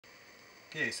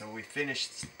Okay, so we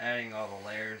finished adding all the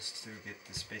layers to get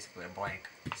this basically a blank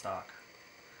stock.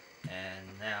 And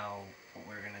now what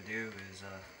we're going to do is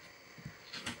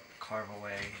carve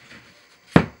away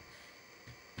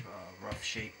rough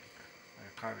shape,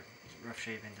 or carve rough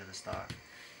shape into the stock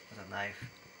with a knife.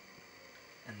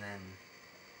 And then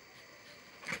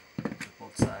with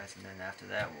both sides, and then after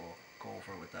that we'll go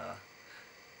over with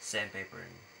sandpaper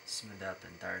and smooth out the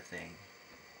entire thing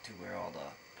to where all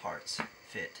the parts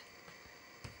fit.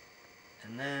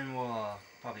 And then we'll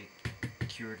probably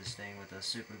cure this thing with a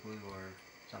super glue or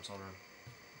some sort of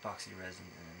epoxy resin,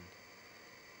 and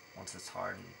once it's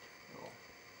hardened we'll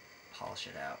polish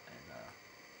it out and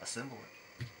assemble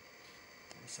it.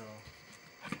 And so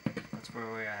that's where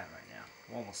we're at right now.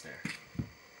 We're almost there.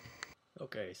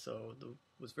 Okay, so it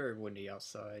was very windy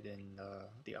outside and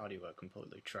the audio got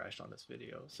completely trashed on this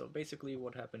video. So basically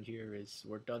what happened here is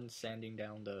we're done sanding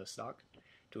down the stock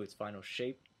to its final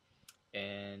shape,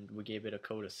 and we gave it a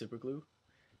coat of super glue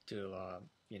to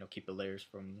keep the layers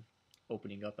from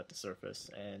opening up at the surface.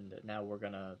 And now we're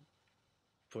gonna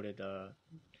put it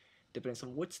dip it in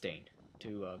some wood stain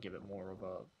to give it more of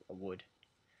a wood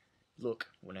look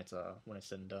when it's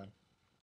said and done.